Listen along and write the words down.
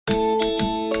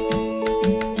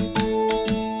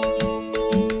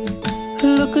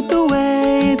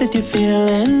let your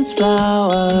feelings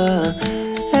flower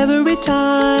every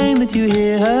time that you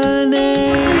hear her name.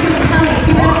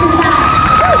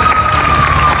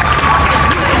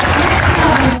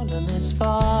 This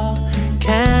far,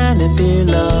 can it be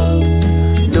love?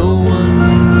 No one.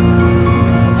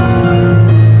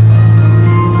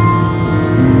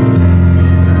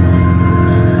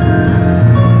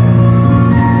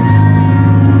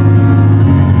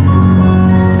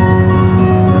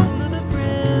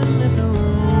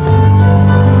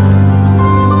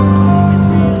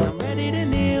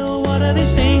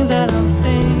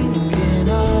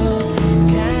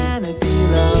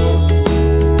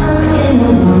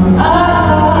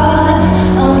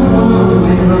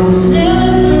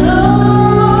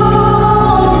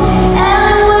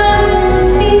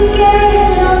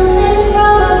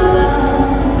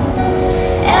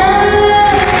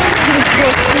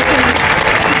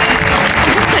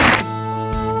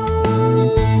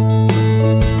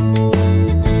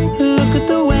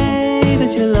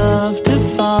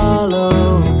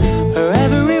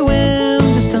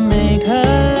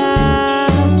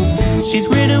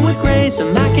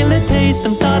 Immaculate taste.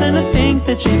 I'm starting to think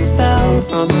that she fell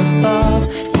from above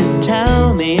to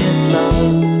tell me it's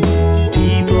love.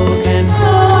 People can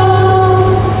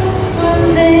some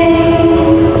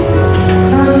things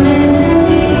are meant to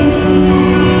be.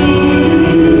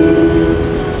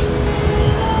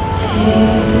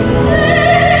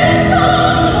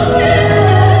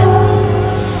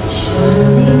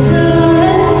 Surely to see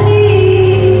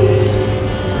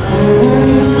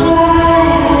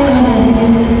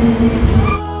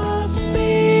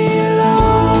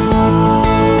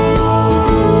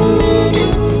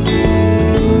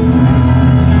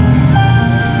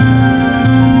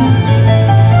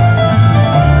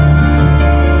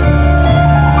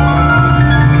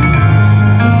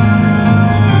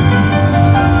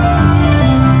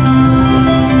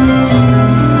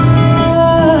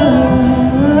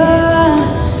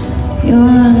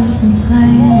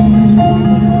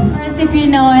if you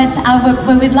know it,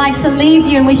 we would like to leave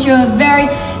you and wish you a very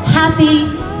happy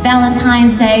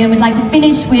Valentine's Day, and we'd like to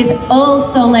finish with All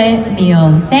Sole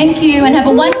Mio. Thank you and have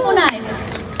a wonderful night.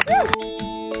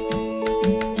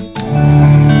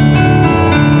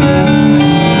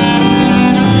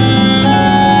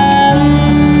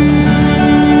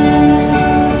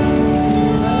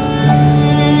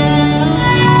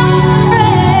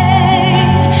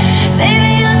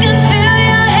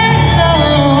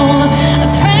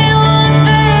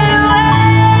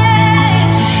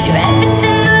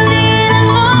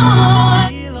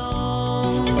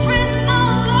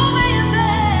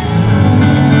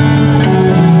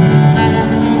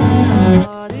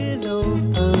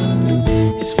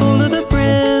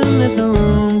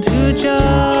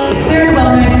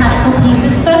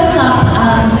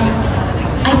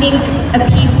 I think a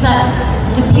piece that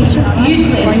depicts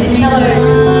beautifully the cello.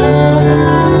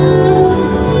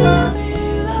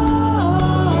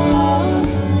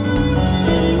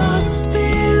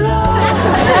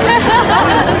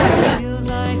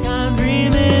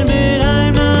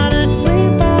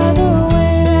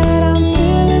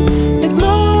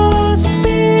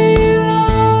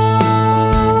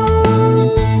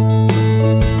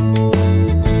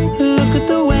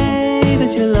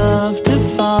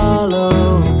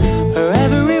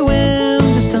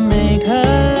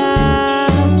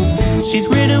 She's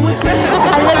written with I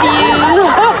love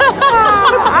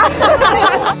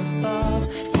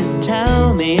you.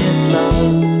 Tell me it's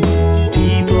love.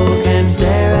 People can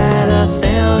stare at us,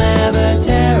 they'll never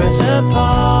tear us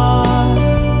apart.